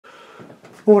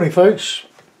Morning, folks.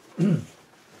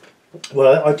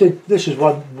 Well, I did. This is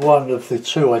one of the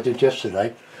two I did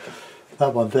yesterday.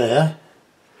 That one there,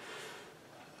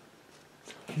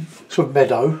 sort of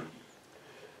Meadow,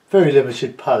 very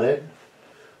limited palette.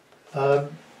 Well,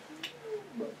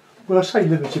 I say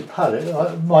limited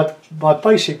palette. My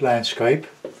basic landscape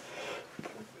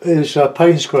is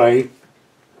Payne's grey,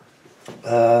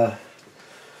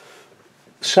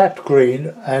 sap green,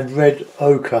 and red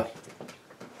ochre.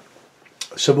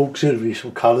 Some auxiliary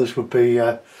colours would be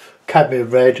cadmium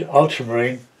red,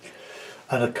 ultramarine,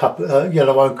 and a cup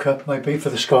yellow ochre maybe for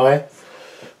the sky,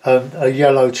 and a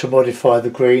yellow to modify the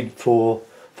green for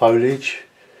foliage.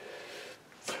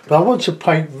 But I want to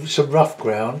paint some rough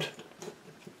ground,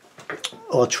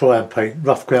 or try and paint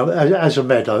rough ground as a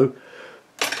meadow.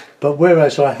 But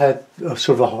whereas I had a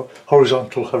sort of a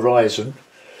horizontal horizon,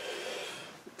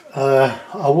 I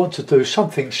want to do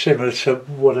something similar to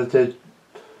what I did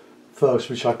first,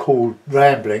 which I called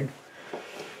rambling.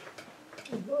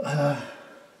 I'll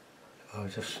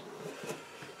just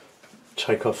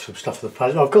take off some stuff on the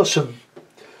palette. I've got some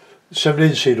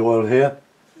linseed oil here,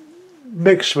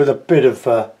 mixed with a bit of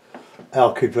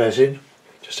alkyd resin,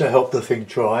 just to help the thing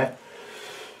dry.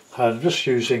 And I'm just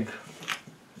using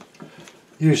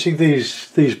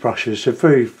these brushes. They're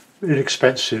very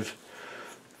inexpensive.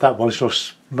 That one's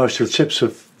lost most of the tips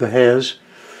of the hairs.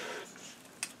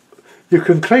 You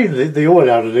can clean the oil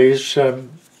out of these,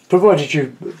 provided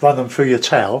you run them through your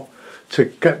towel to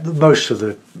get most of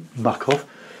the muck off.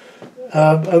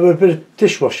 And a bit of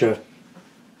dishwasher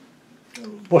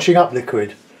washing up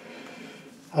liquid,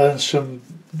 and some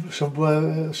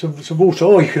water,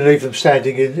 or you can leave them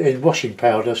standing in washing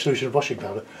powder, solution of washing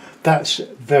powder. That's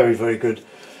very, very good.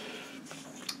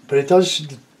 But it does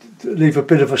leave a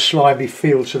bit of a slimy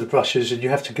feel to the brushes, and you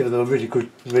have to give them a really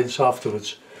good rinse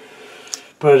afterwards.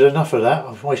 But enough of that.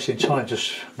 I'm wasting time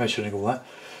just mentioning all that.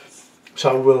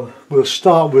 So we'll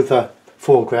start with the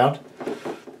foreground,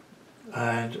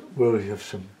 and we'll have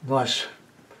some nice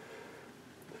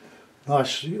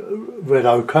red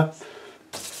ochre.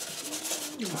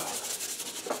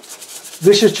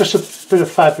 This is just a bit of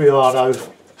Fabriano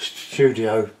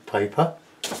studio paper.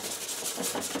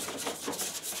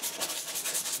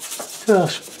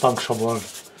 Just bung some on.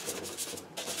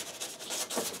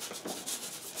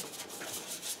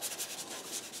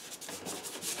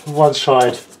 One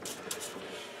side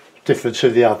different to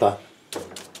the other.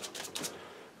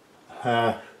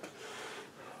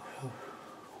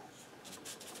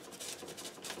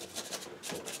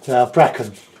 Now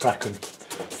bracken,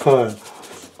 fern.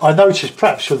 I noticed,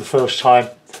 perhaps for the first time,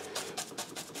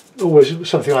 always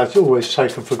something I've always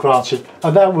taken for granted,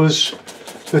 and that was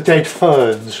the dead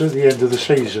ferns at the end of the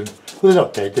season. Well, they're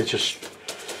not dead, they're just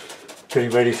getting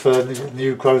ready for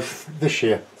new growth this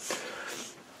year.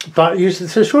 But it's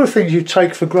the sort of things you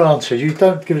take for granted. You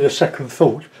don't give it a second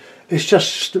thought. It's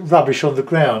just rubbish on the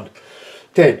ground,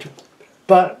 dead.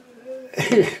 But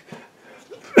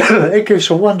it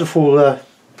gives a wonderful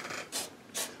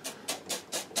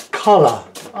colour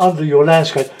under your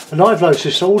landscape. And I've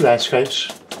noticed all landscapes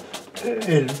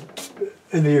in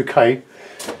the UK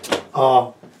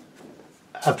are,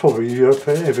 and probably Europe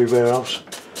and everywhere else,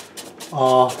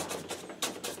 are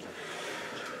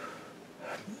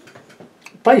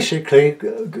basically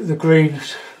the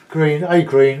a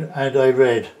green and a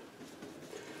red.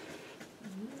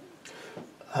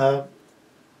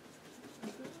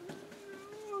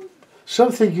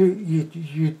 Something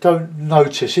you don't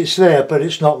notice, it's there but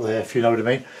it's not there, if you know what I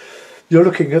mean. You're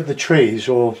looking at the trees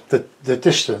or the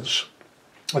distance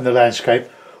and the landscape,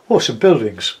 or some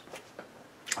buildings,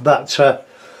 but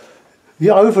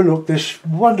you overlook this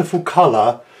wonderful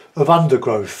colour of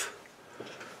undergrowth.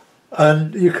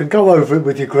 And you can go over it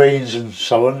with your greens and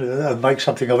so on and make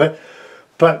something of it,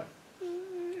 but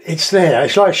it's there.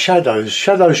 It's like shadows.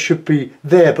 Shadows should be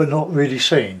there but not really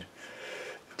seen.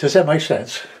 Does that make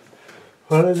sense?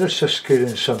 Well, let's just get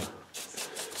in some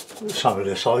of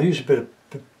this. I'll use a bit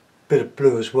of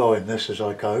blue as well in this as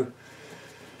I go,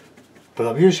 but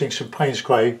I'm using some Payne's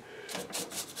grey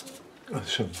and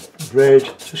some red.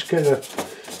 Just get a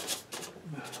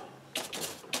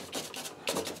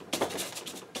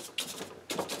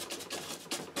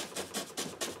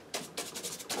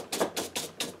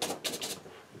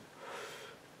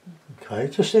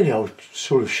just any old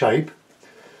sort of shape.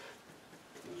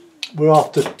 We're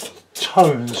after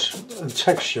tones and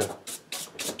texture.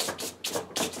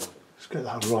 Let's get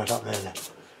that right up there then.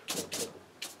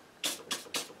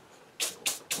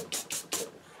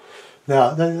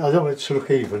 Now, I don't want it to look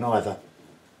even either.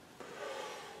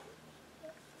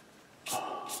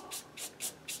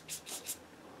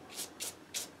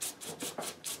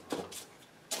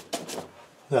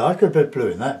 Yeah, I got a bit of blue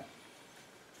in that.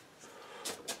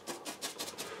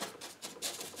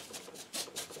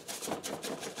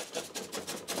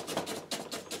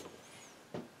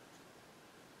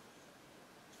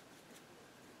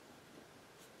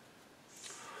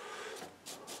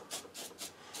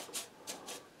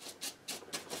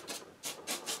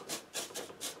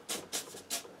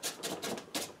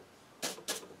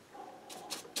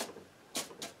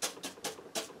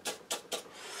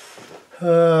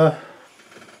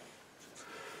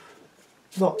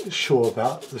 Not sure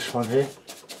about this one here.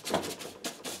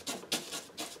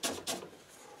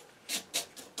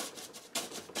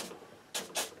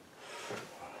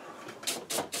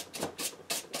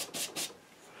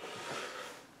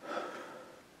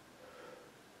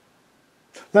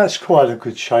 That's quite a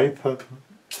good shape.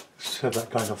 Let's have that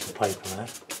going off the paper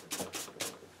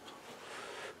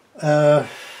now.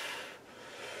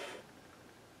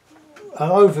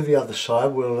 And over the other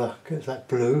side we'll get that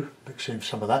blue, mix in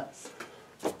some of that.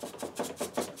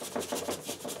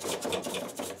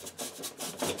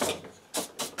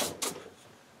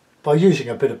 By using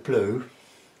a bit of blue,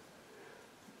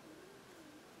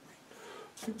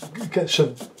 you get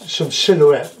some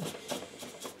silhouette.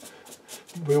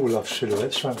 We all love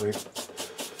silhouettes, don't we?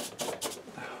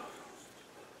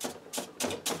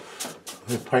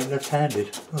 We paint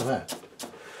left-handed. Look at that.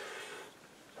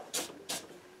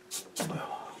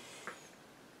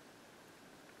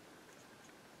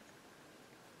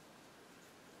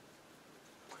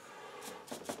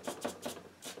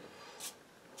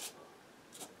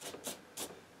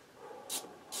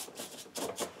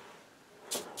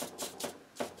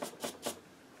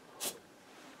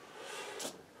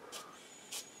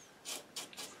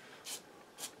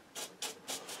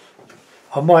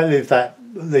 I might leave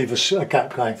a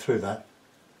gap going through that.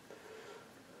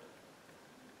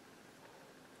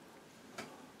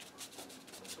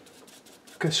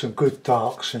 Get some good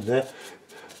darks in there.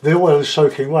 The oil is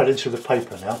soaking right into the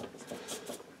paper now.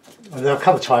 And there'll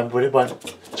come a time when it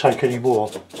won't take any more.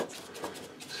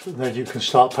 So then you can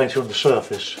start painting on the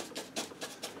surface.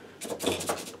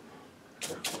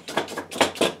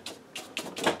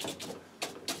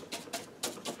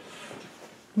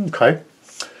 Okay.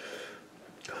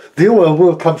 The oil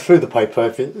will come through the paper.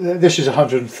 This is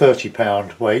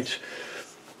 £130 weight,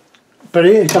 but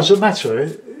it doesn't matter.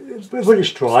 When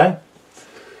it's dry,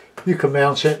 you can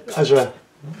mount it as a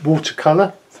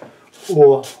watercolour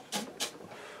or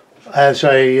as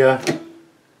a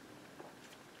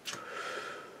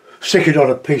stick it on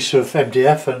a piece of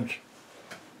MDF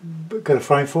and get a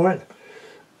frame for it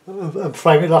and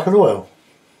frame it like an oil.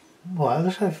 Right,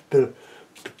 let's have a bit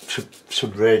of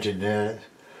some red in there.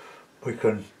 We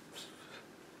can.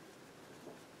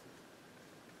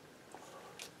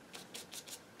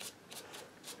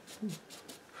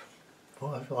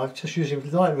 I'm just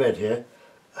using light red here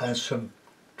and some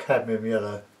cadmium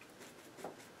yellow.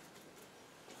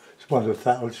 Just wonder if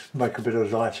that would make a bit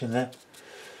of light in there.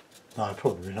 No,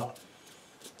 probably not.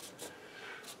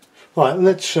 Right,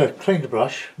 let's clean the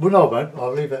brush. Well, no, I won't.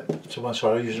 I'll leave it to one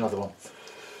side. I'll use another one.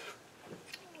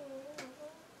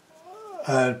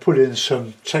 And put in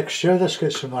some texture. Let's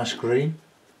get some nice green.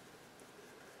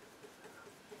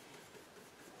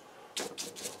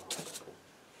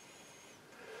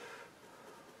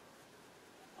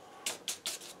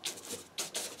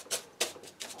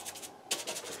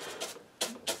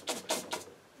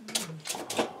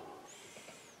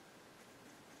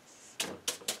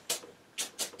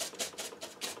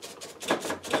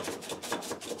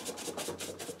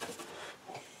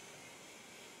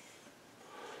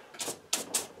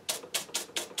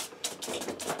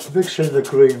 Mix in the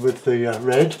green with the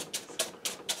red.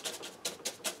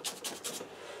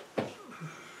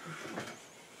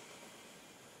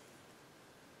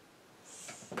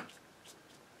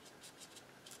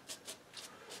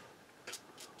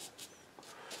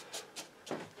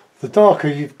 The darker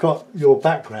you've got your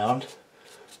background,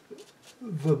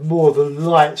 the more the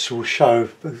lights will show.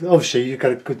 Obviously you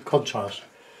get a good contrast.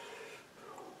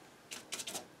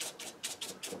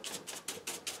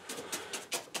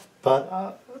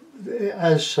 But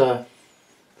as a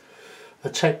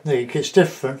technique, it's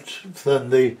different than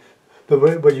the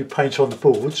when you paint on the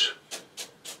boards.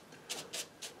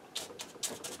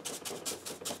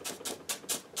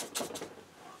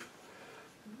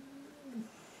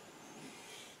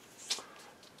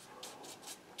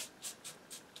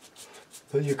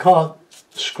 That you can't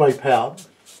scrape out.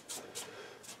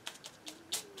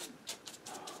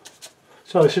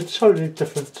 So it's a totally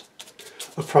different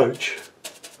approach.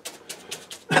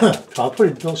 I'll put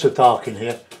in lots of dark in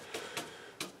here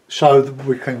so that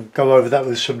we can go over that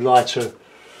with some lighter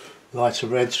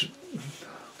reds.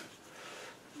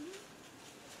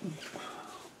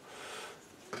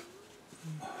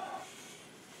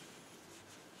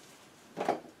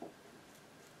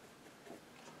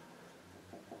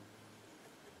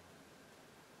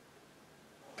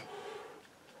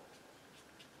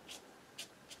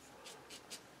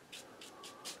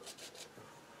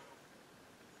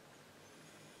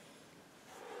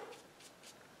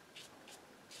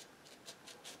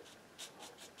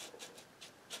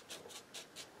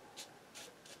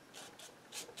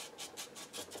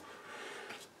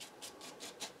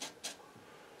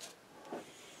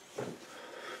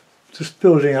 Just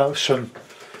building up some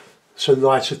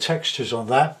lighter textures on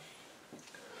that.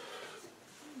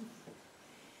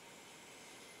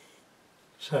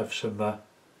 Let's have some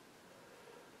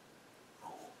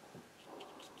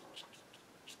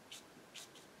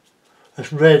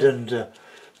that's red and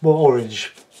more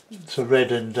orange, so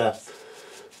red and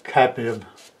cadmium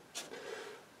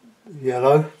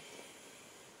yellow.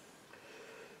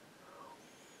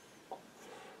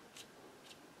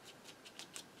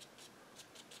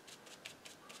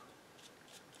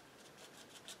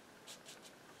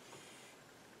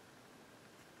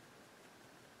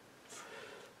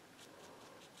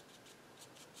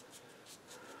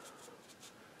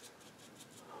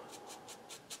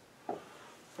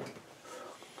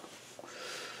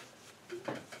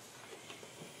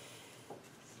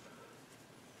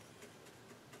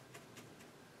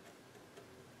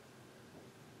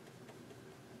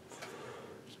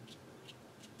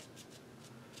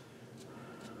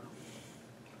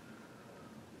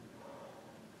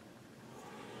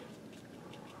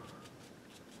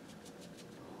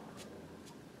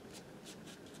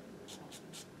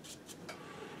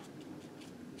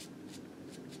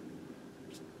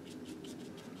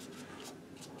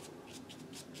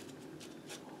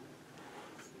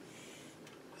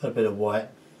 A bit of white,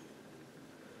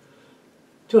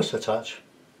 just a touch.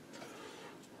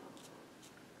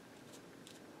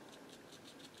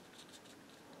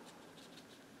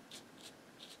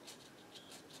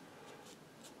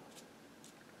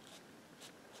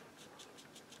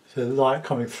 So the light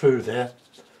coming through there.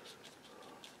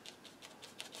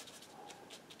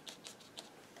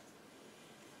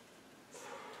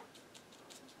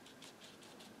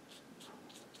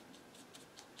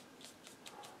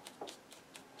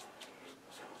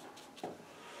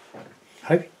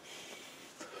 Okay,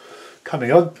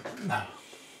 coming on.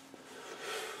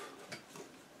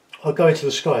 I'll go into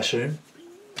the sky soon,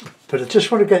 but I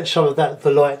just want to get some of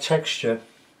the light texture.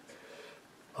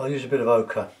 I'll use a bit of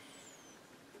ochre.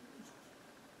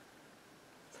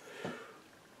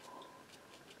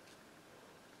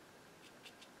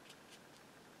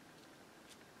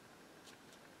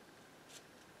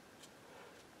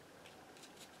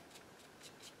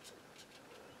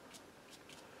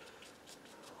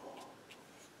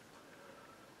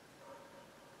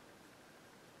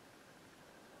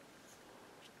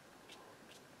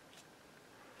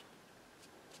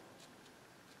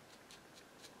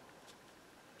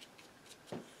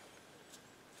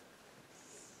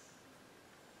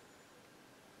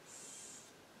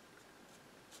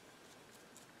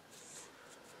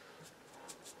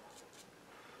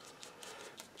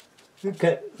 You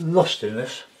get lost in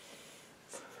this.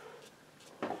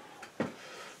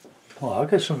 Well, I'll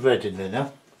get some red in there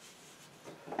now.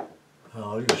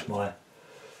 I'll use my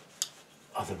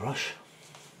other brush.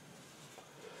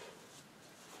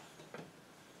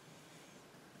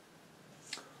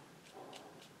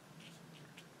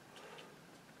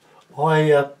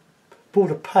 I bought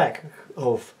a pack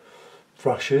of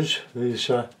brushes,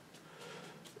 these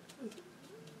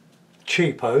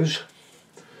cheapos,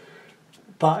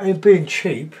 but in being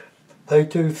cheap they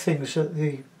do things that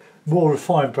the more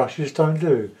refined brushes don't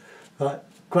do, like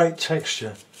great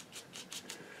texture.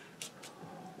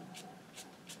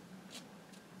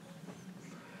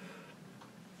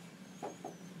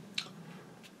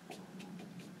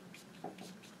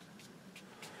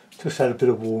 Just add a bit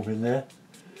of warm in there.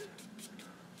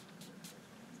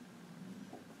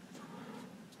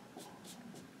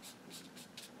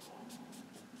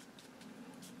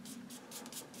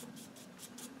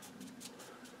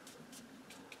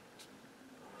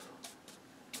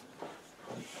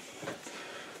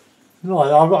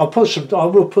 Right, I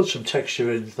will put some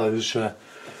texture in those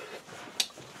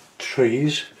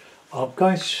trees. I'm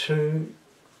going to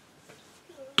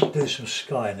do some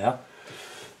sky now.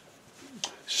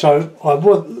 So I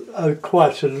want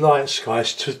quite a light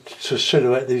skies to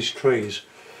silhouette these trees.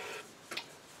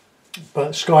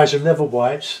 But skies are never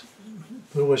white.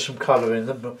 There's always some colour in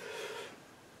them.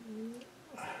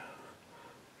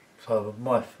 So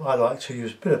I like to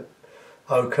use a bit of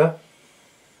ochre.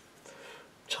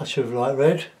 Touch of light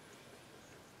red,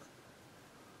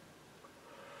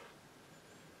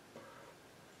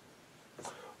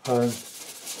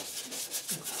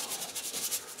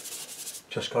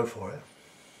 Just go for it.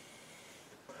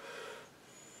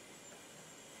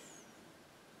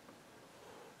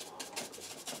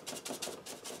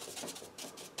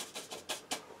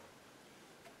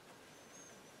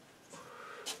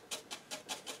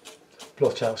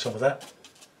 Blot out some of that.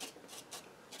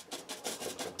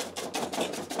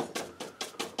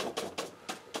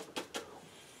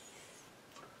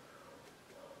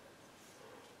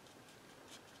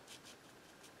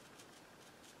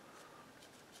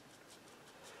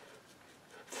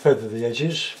 Feather the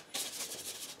edges.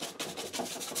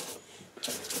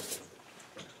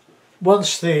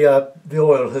 Once the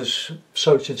oil has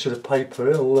soaked into the paper,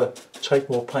 it'll take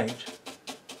more paint.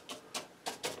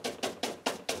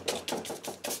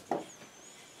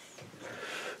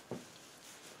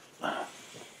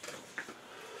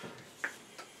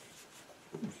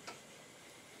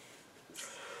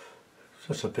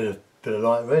 Just a bit of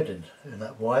light red in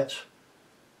that white.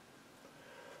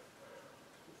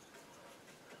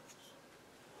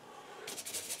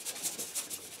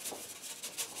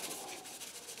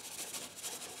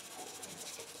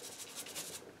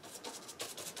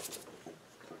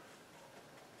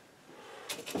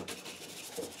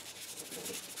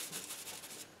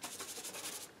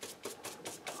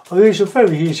 These are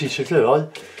very easy to do.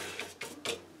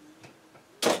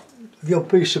 You'll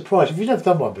be surprised if you've never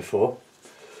done one before,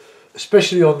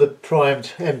 especially on the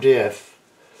primed MDF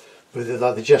with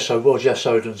like the gesso, well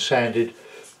gessoed and sanded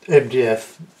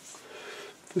MDF.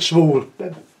 The small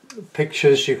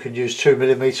pictures you can use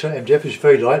 2mm MDF, is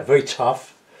very light, very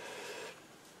tough,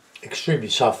 extremely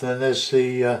tough. And then there's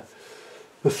the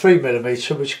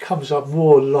 3mm, which comes up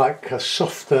more like a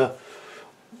softer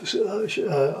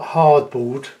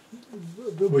hardboard,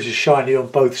 which is shiny on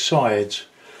both sides.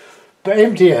 But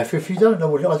MDF, if you don't know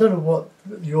what, I don't know what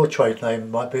your trade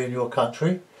name might be in your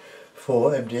country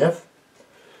for MDF,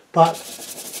 but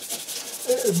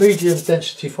medium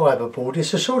density fibre board,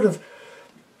 it's a sort of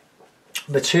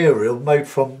material made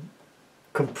from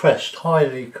compressed,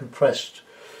 highly compressed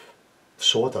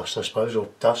sawdust, I suppose, or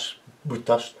dust, wood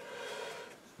dust,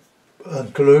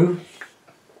 and glue.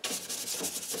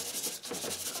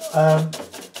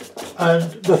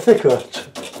 And the thicker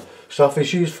stuff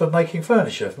is used for making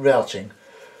furniture, routing.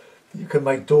 You can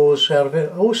make doors out of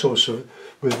it, all sorts of,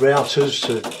 with routers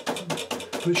to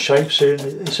put shapes in.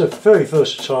 It's a very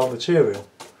versatile material.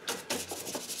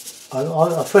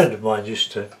 A friend of mine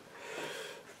used to,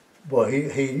 well,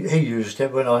 he used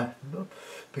it when I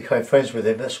became friends with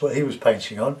him. That's what he was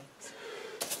painting on.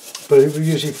 But he was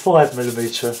using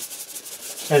 5mm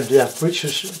MDF, which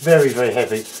is very, very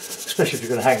heavy, especially if you're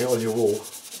going to hang it on your wall.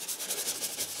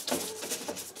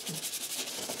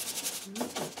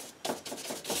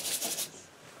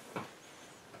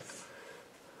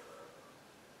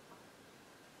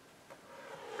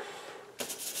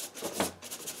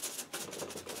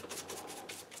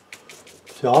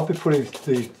 So I'll be putting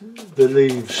the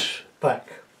leaves back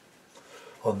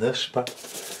on this, but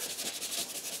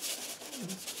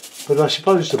I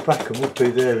suppose the bracken would be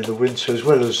there in the winter as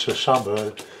well as the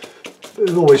summer.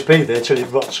 It'll always be there till it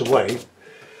rots away.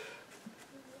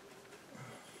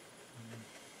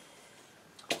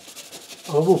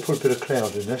 I will put a bit of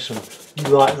cloud in this and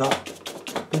lighten up,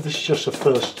 but this is just the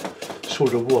first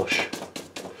sort of wash.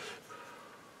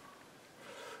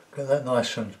 Get that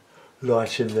nice and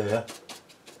light in there.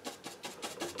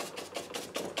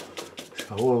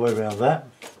 Go all the way around that.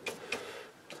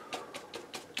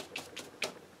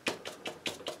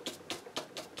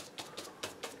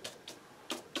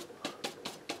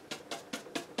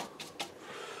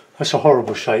 That's a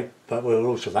horrible shape, but we'll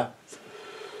alter that.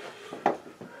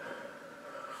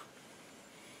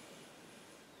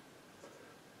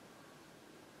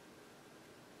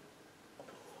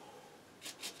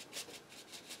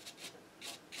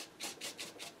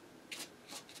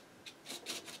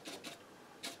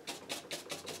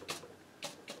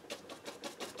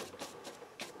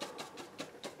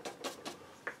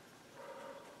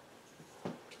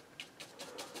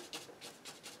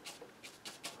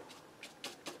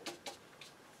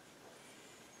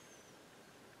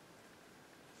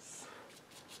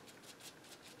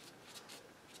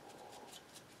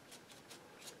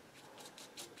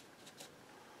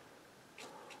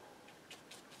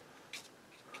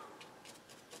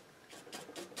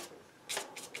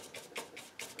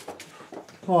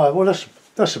 Alright, well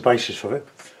that's the basis for it.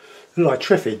 They're like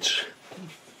triffids.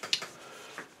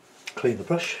 Clean the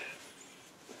brush.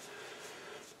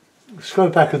 Let's go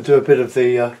back and do a bit of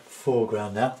the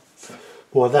foreground now.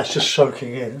 Well, that's just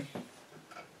soaking in.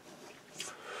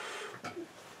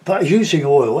 But using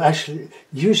oil, actually,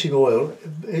 using oil,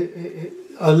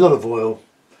 a lot of oil.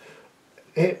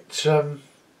 It's a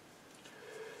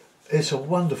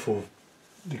wonderful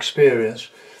experience.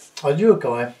 I knew a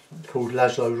guy called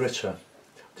Laszlo Ritter.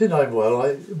 Didn't know him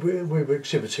well. We were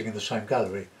exhibiting in the same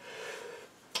gallery,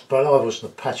 but I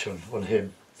wasn't a patron on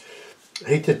him.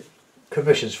 He did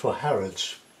commissions for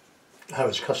Harrods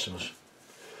customers,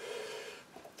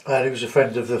 and he was a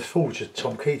friend of the forger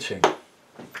Tom Keating.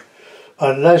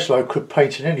 And Laszlo could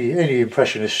paint in any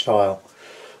impressionist style,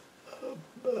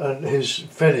 and his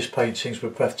Venice paintings were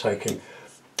breathtaking.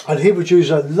 And he would use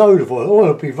a load of oil. Oil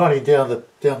would be running down the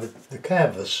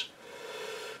canvas.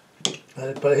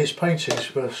 But his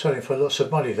paintings were selling for lots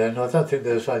of money then. I don't think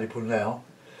they're as valuable now.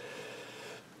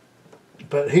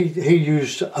 But he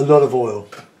used a lot of oil,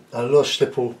 a lot of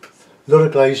stipple, a lot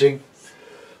of glazing.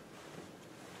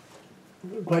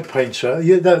 Great painter.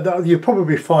 You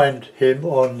probably find him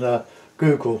on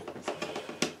Google.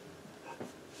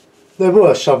 There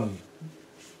were some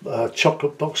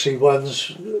chocolate boxy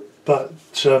ones, but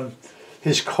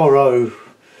his Corot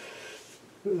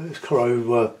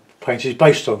paintings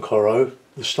based on Corot,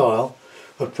 the style,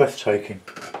 are breathtaking.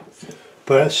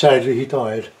 But sadly he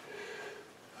died.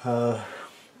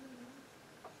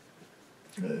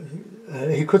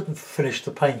 He couldn't finish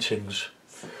the paintings.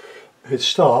 He'd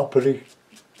start, but he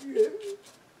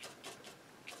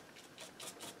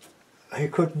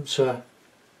couldn't.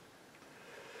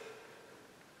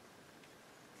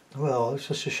 Well, it's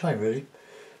just a shame, really.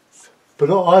 But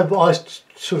I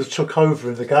sort of took over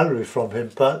in the gallery from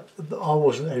him, but I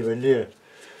wasn't anywhere near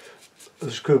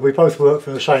as good. We both worked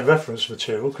from the same reference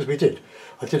material, because we did.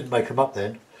 I didn't make them up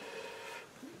then.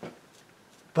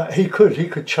 But he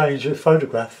could change a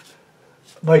photograph,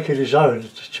 make it his own.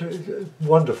 It's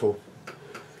wonderful.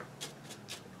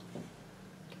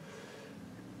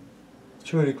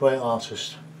 It's a really great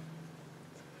artist.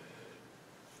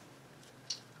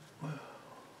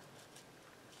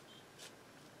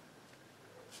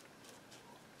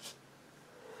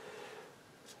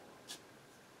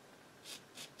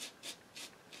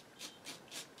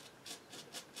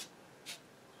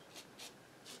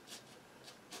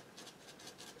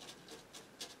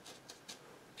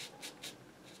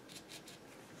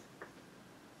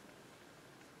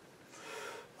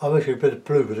 I'm making a bit of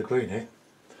blue with the green here.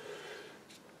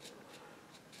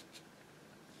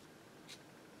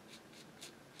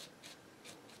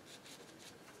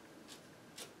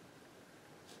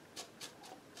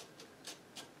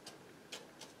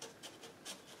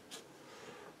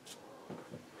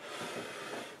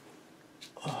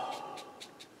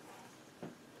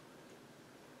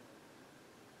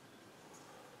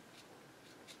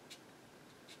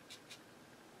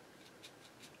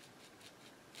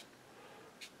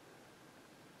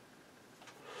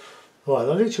 Right,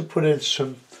 I need to put in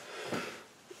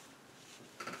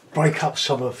break up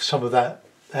some of that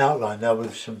outline now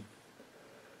with some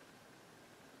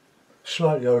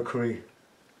slightly ochre-y.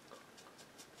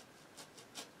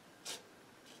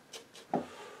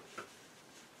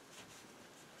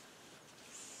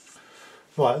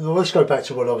 Right, well, let's go back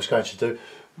to what I was going to do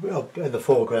in the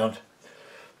foreground.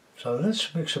 So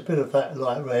let's mix a bit of that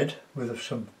light red with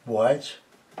some white.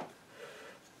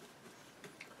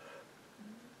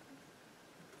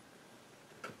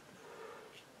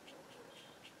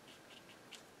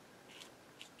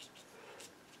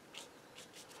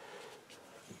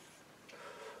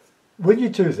 When you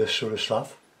do this sort of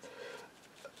stuff,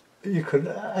 you can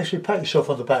actually pat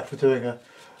yourself on the back for doing a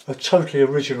totally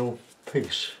original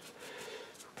piece,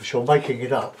 because you're making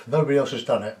it up. Nobody else has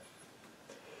done it.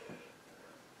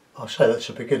 I say that's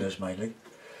for beginners mainly.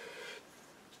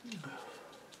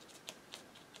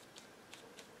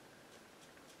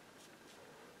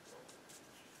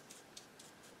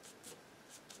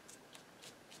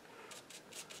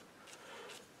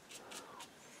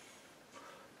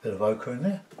 Bit of ochre in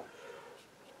there.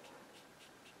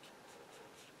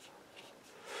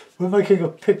 We're making a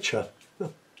picture,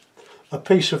 a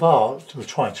piece of art, we're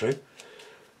trying to,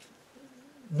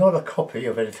 not a copy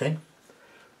of anything.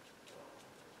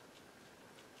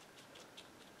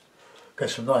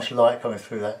 Get some nice light coming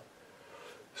through that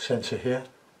centre here.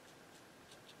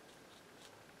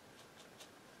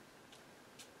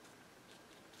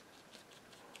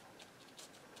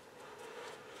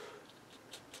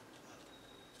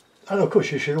 And of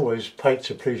course you should always paint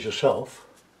to please yourself.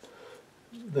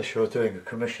 Unless you're doing a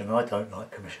commission. I don't like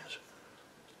commissions.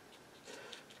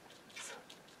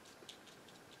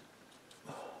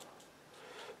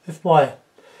 If my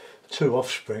two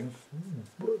offspring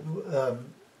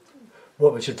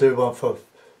want me to do one for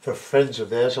friends of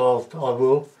theirs, I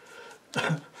will,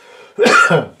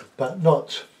 but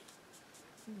not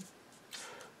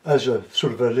as a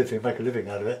sort of a living, make a living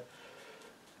out of it,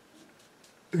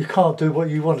 you can't do what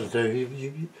you want to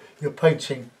do. You're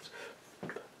painting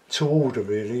to order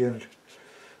really, and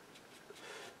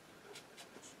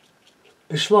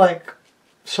it's like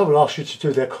someone asks you to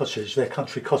do their cottage, their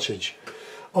country cottage.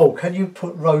 Oh, can you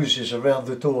put roses around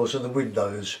the doors and the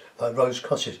windows, like Rose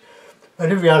Cottage?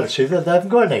 And in reality, they haven't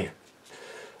got any.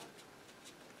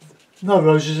 No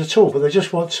roses at all, but they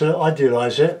just want to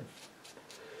idealise it.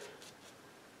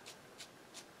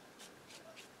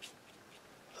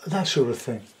 That sort of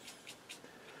thing.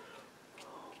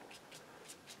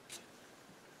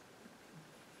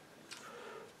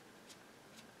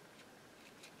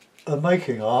 And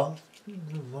making art,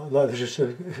 like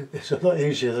it's a lot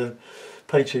easier than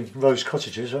painting rose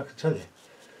cottages, I can tell you.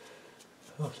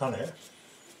 I've done it.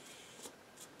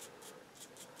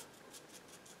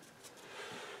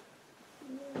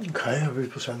 Okay, I'll read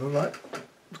what's that look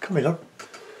like. Coming on.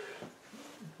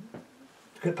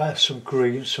 Get back some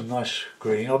green, some nice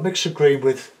green. I'll mix the green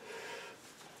with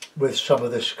some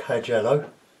of this cad yellow.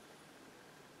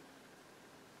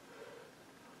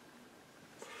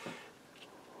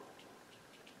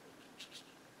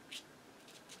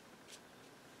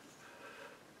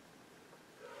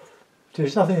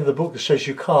 There's nothing in the book that says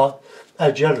you can't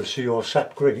add yellow to your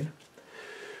sap green.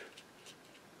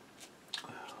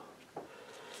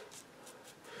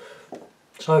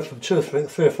 So from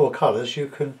three or four colours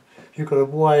you've got a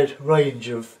wide range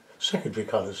of secondary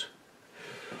colours.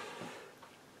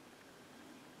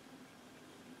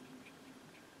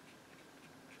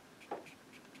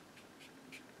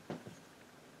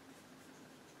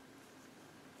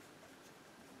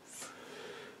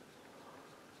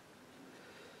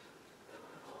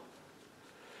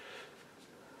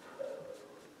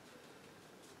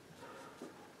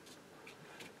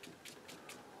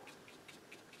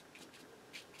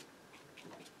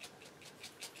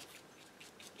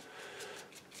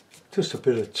 Just a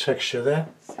bit of texture there.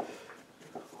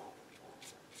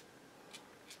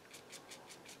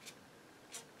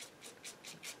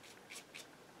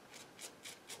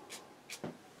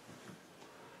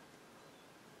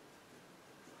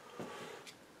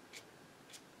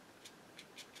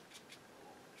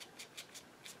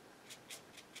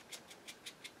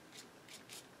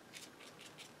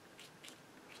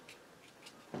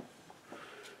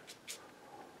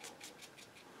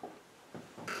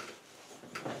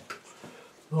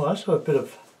 Oh, that's got a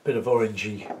bit of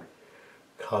orangey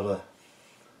colour.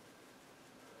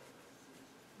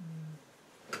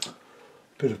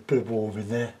 Bit of warm in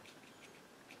there.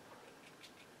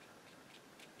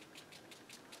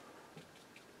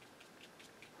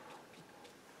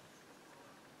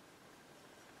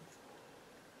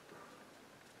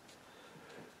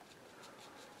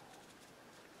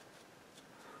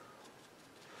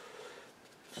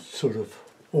 Sort of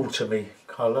autumny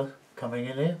colour coming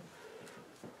in here.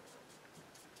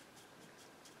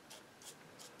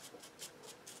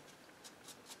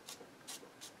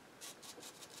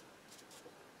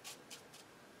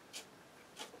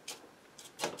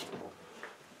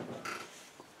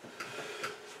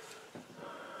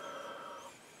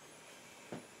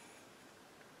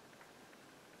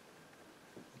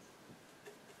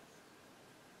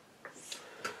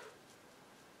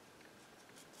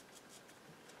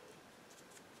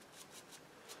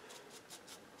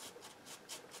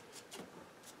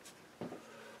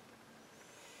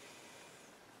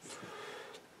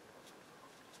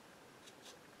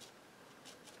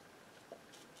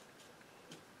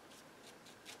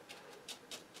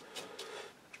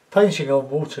 Painting on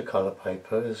watercolour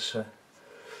paper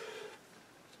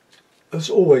has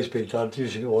always been done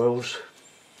using oils.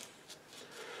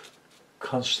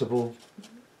 Constable,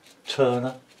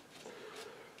 Turner,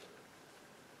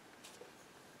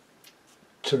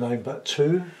 to name but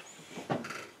two.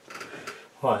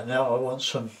 Right, now I want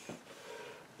some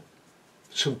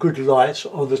good light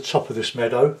on the top of this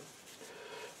meadow.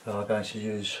 And I'm going to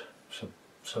use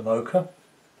some ochre.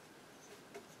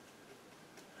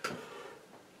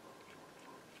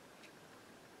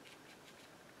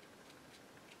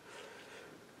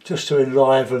 Just to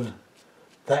enliven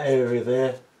that area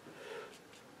there.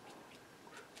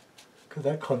 Look at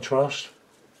that contrast.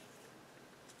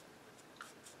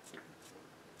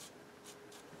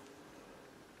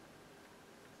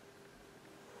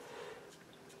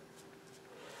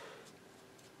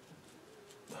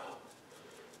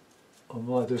 I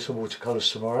might do some watercolours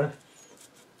tomorrow.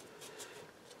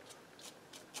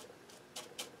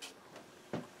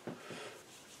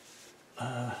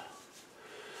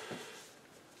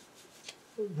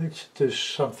 Need to do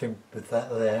something with that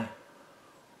there.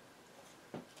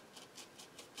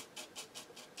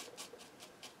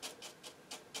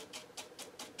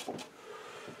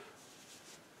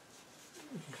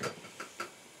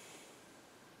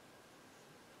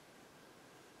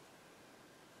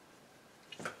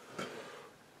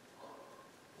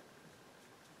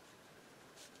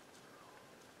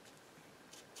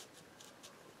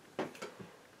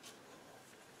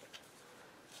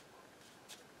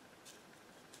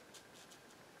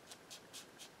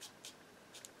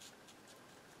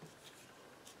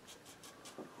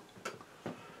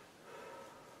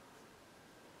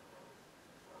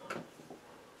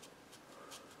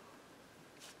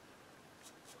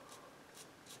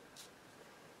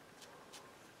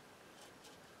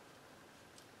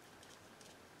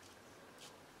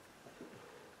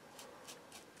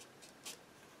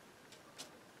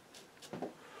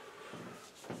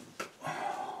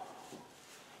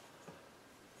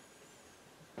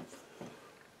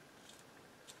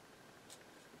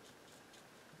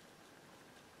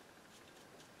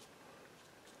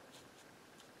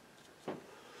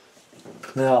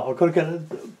 Now I've got to get a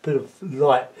bit of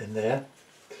light in there.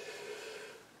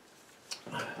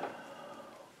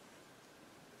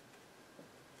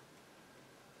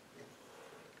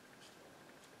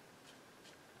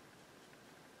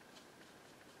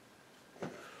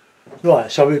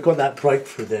 Right, so we've got that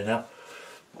breakthrough there now,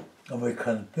 and we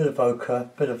can bit of ochre,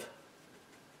 bit of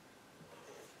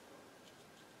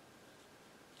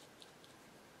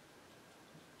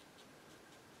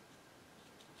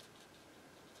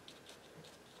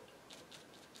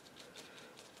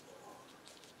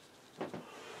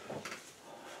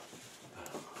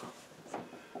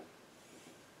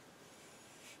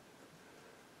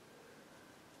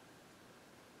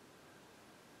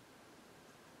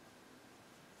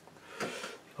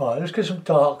right, let's get some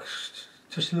darks,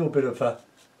 just a little bit of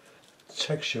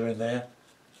texture in there.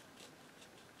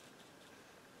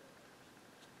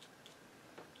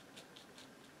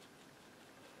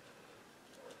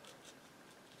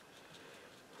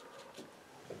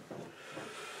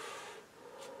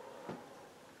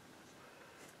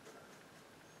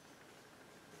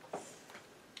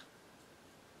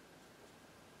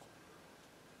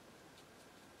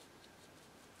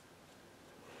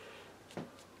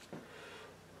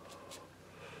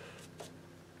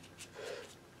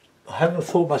 I haven't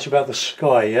thought much about the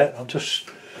sky yet. I'm just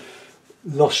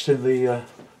lost in the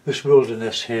this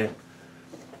wilderness here.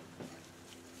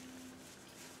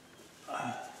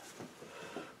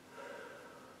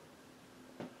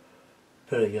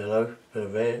 Bit of yellow, bit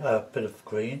of red, bit of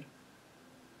green.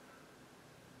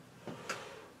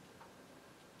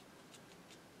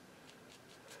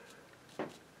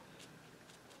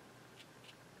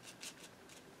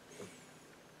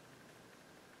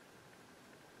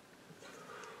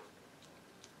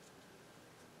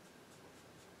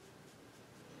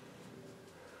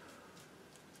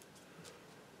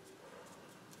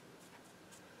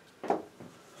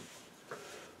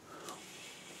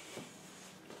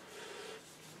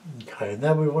 Okay,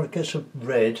 now we want to get some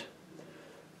red,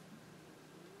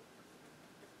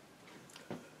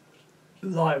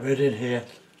 light red in here.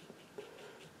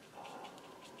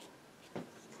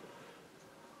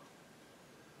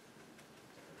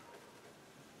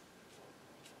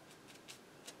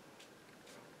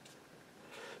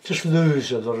 Just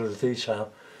lose a lot of the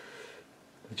detail,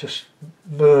 just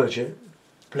merge it,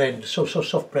 blend, so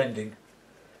soft blending.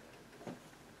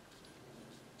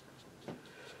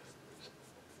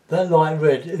 That light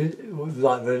red,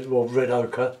 or red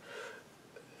ochre,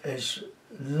 is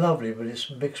lovely, but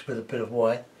it's mixed with a bit of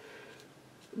white.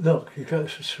 Look, you go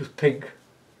with pink.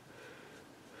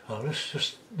 Oh, let's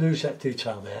just lose that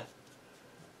detail there.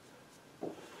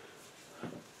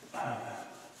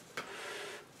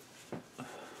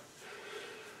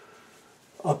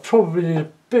 I probably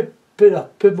need a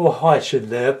bit more height in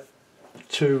there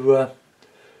to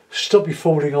stop me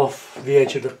falling off the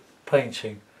edge of the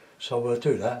painting. So we'll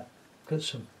do that. Get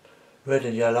some red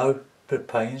and yellow, bit of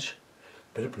panes,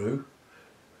 bit of blue.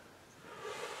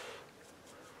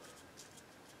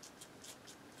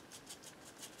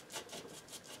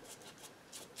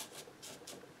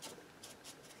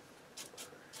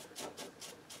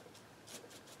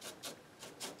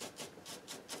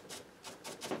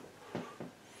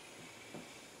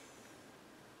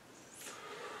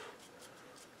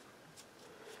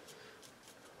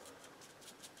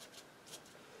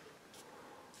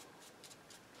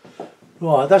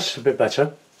 Right, that's a bit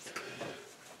better.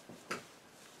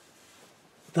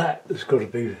 That has got to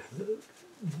be,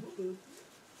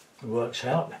 works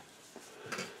out.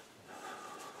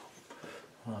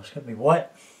 Well, let's get me white,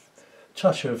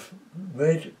 touch of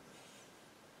red.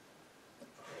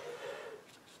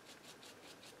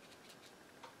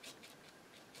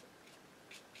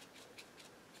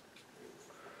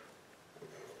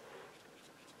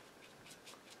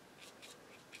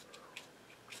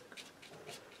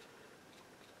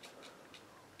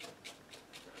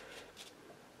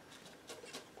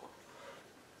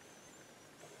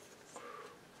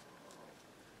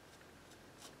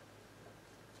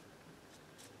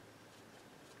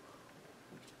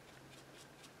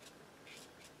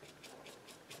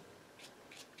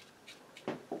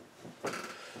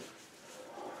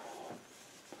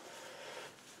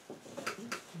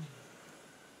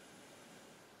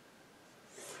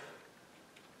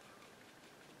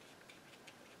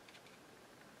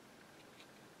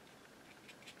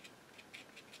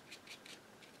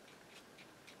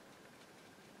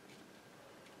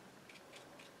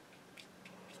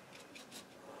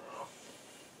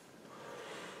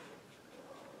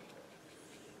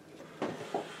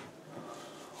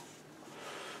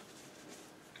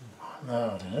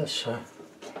 Now then, let's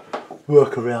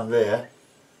work around there.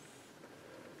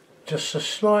 Just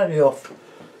slightly off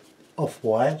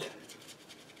off-white.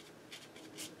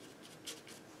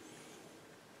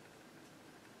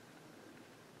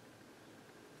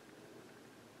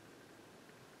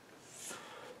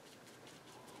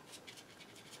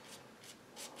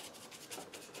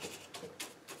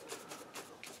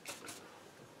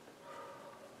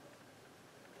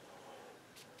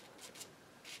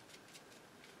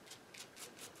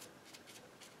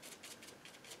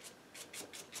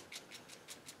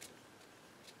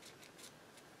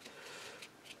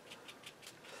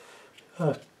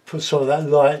 Put some of that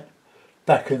light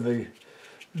back in the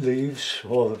leaves,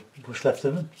 or what's left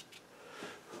of them.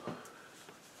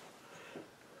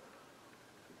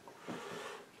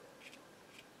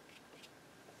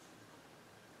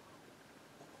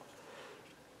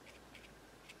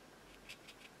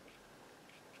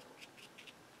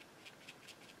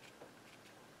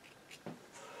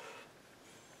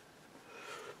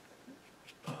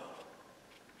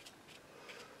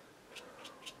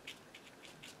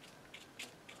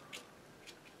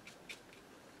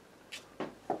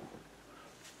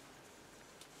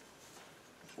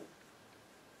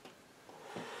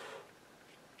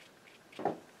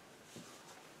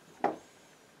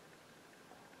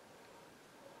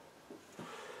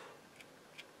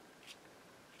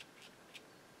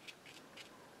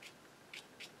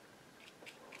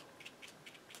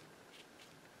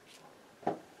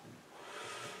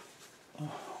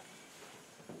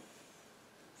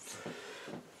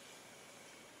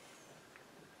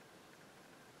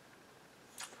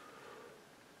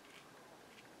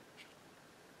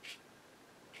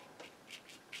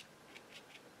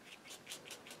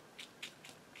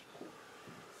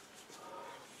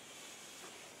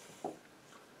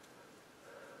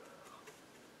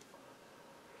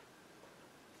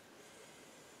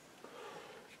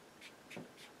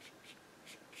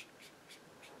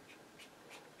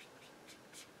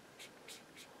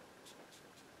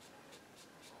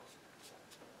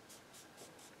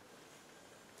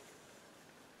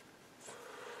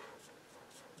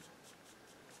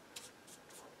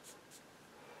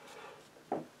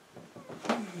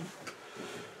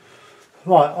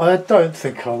 Right, I don't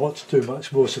think I want to do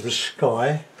much more to the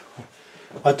sky.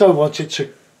 I don't want it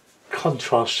to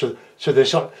contrast to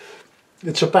this.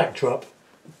 It's a backdrop.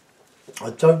 I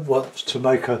don't want to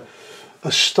make a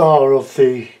star of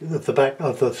the back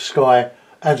of the sky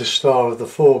and a star of the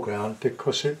foreground,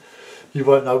 because you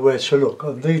won't know where to look.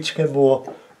 I need to get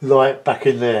more light back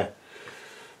in there.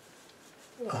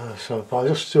 So I'll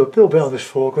just do a little bit on this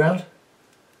foreground.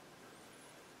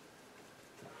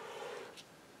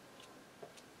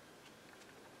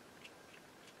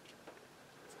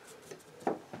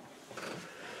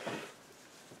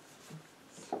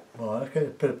 Right, get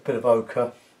a bit of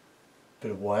ochre,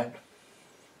 bit of white.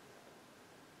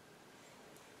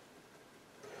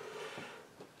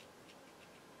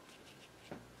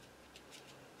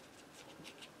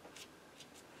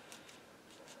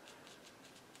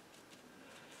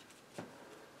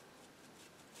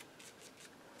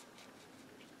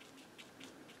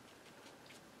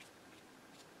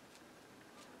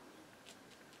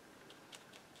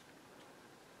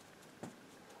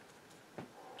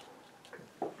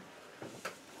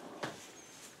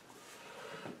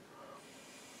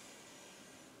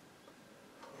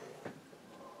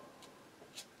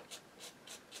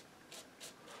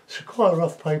 It's quite a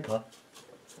rough paper.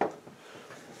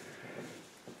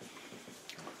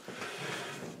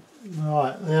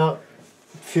 Right, now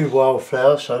a few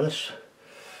wildflowers, so let's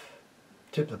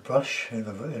dip the brush in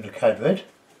the cad red.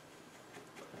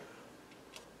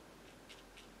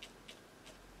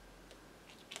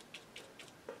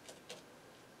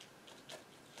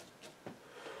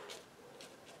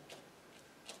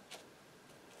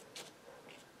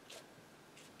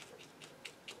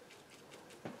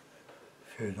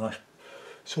 A few nice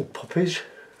sort of poppies.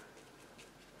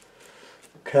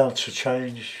 Counter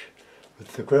change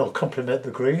with the green, I'll complement the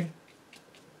green.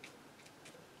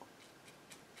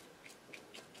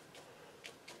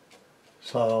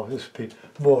 So this will be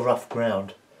more rough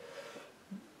ground.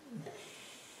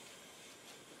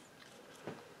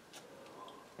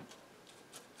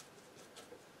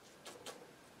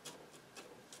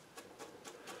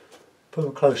 Put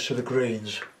them close to the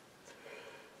greens.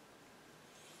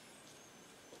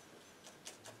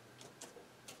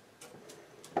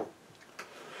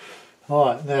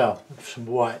 Right, now some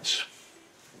whites.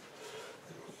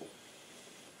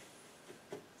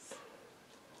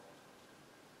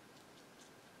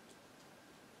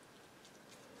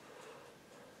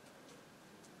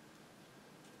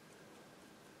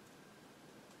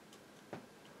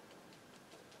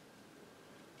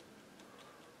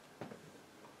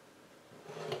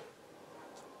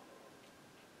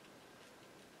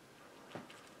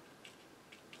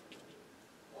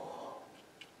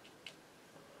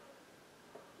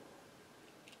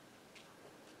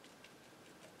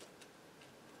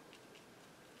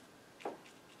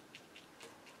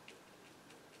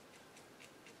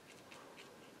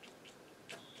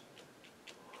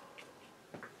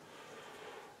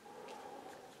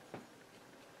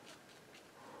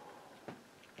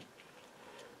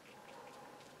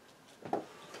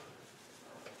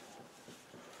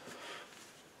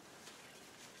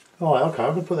 Alright, okay,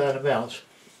 I'm going to put that in the mount.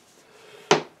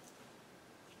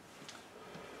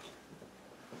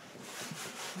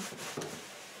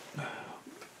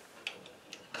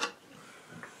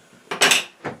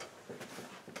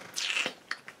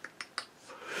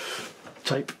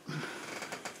 Tape.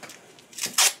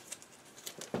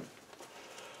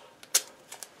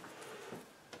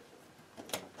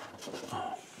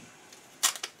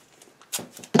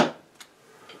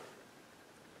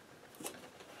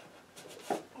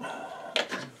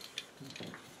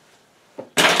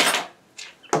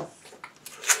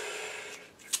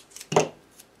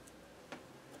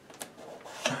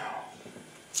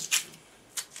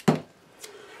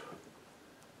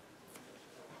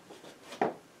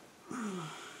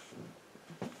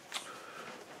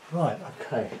 Right,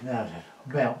 okay, now then,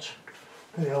 mount.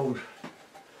 The old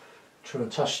true and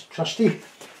trusty.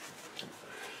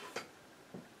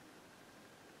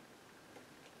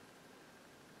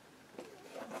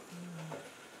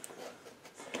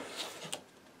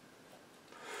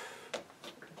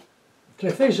 So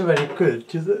if these are any good,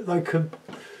 they can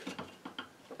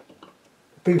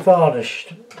be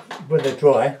varnished when they're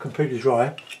dry, completely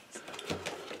dry.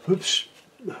 Oops.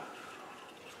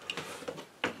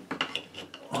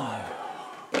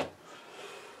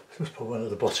 Just put one at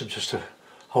the bottom just to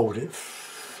hold it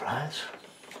flat.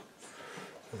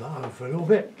 Put that over a little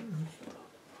bit.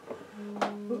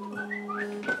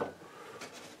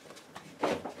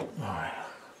 Alright.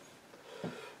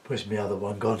 Where's my other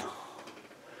one gone?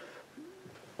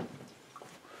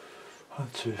 1,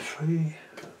 2, 3,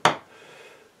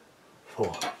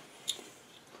 4.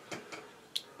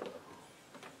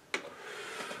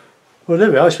 Well,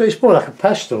 there we are. It's more like a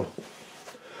pastel.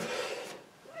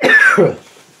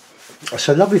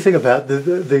 So, lovely thing about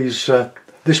this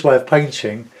way of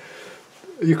painting,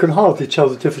 you can hardly tell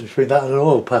the difference between that and an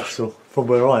oil pastel from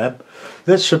where I am.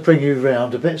 Let's bring you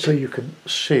round a bit so you can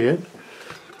see it.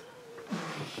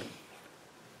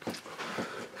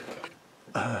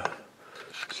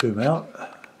 Zoom out.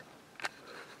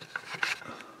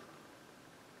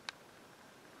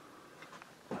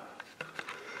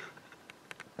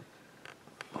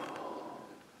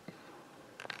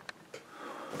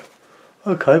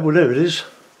 Okay, well there it is.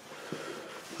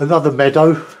 Another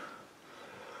Meadow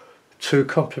to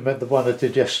complement the one I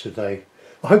did yesterday.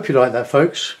 I hope you like that,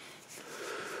 folks.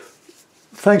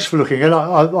 Thanks for looking. And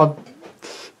I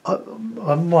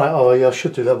might. Oh yeah, I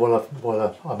should do that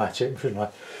while I'm at it, shouldn't I?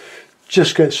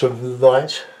 Just get some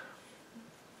light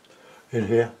in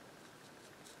here.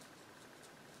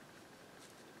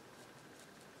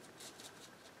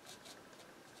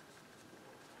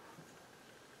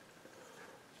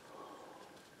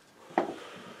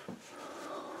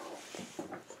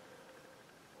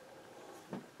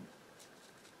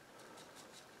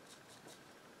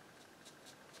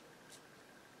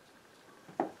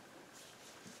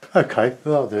 Okay,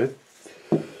 that'll do.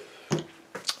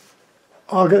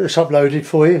 I'll get this uploaded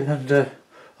for you and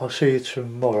I'll see you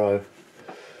tomorrow.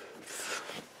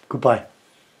 Goodbye.